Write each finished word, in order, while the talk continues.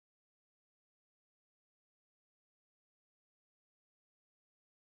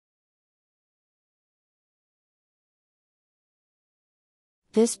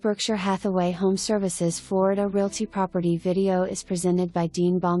This Berkshire Hathaway HomeServices Florida Realty property video is presented by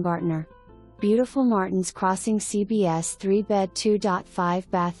Dean Baumgartner. Beautiful Martins Crossing CBS 3-bed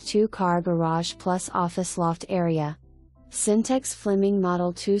 2.5-bath 2-car garage plus office loft area. Centex Fleming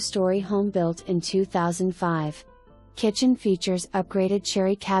Model 2-story home built in 2005. Kitchen features upgraded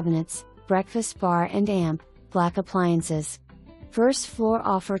cherry cabinets, breakfast bar and amp, black appliances. First floor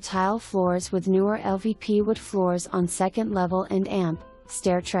offer tile floors with newer LVP wood floors on second level and amp,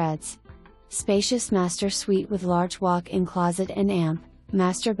 stair treads. Spacious Master Suite with large walk-in closet and amp,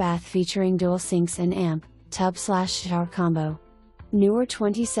 master bath featuring dual sinks and amp, tub/shower combo. Newer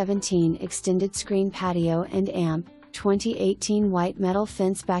 2017 extended screen patio and amp, 2018 white metal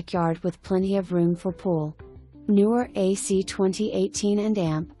fence backyard with plenty of room for pool. Newer AC 2018 and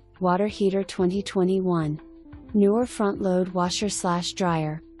amp, water heater 2021. Newer front load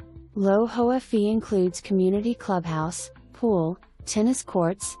washer/dryer. Low HOA fee includes Community Clubhouse, pool, tennis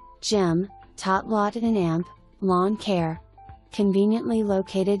courts, gym, Tot Lot and amp, lawn care. Conveniently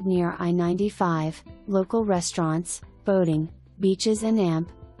located near I-95, local restaurants, boating, beaches and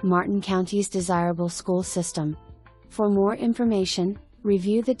amp, Martin County's desirable school system. For more information,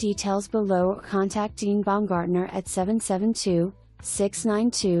 review the details below or contact Dean Baumgartner at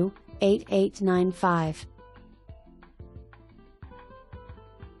 772-692-8895.